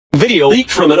Video leaked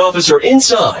from an officer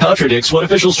inside contradicts what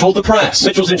officials told the press.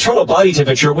 Mitchell's internal body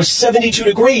temperature was 72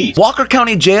 degrees. Walker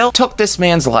County Jail took this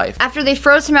man's life after they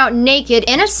froze him out naked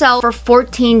in a cell for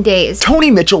 14 days.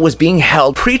 Tony Mitchell was being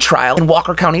held pre-trial in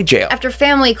Walker County Jail after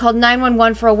family called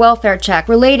 911 for a welfare check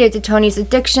related to Tony's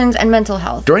addictions and mental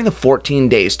health. During the 14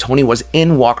 days Tony was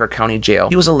in Walker County Jail,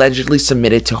 he was allegedly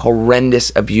submitted to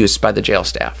horrendous abuse by the jail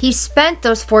staff. He spent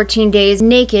those 14 days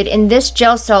naked in this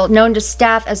jail cell known to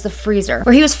staff as the freezer,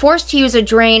 where he was forced to use a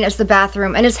drain as the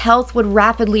bathroom and his health would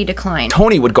rapidly decline.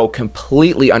 Tony would go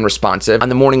completely unresponsive on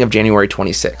the morning of January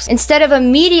 26th. Instead of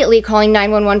immediately calling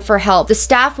 911 for help, the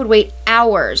staff would wait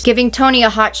hours, giving Tony a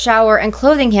hot shower and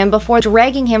clothing him before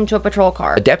dragging him to a patrol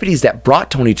car. The deputies that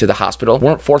brought Tony to the hospital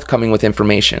weren't forthcoming with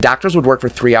information. Doctors would work for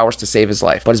 3 hours to save his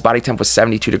life, but his body temp was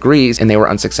 72 degrees and they were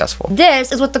unsuccessful.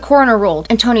 This is what the coroner ruled,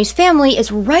 and Tony's family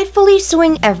is rightfully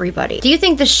suing everybody. Do you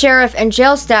think the sheriff and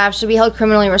jail staff should be held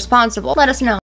criminally responsible? Let us know.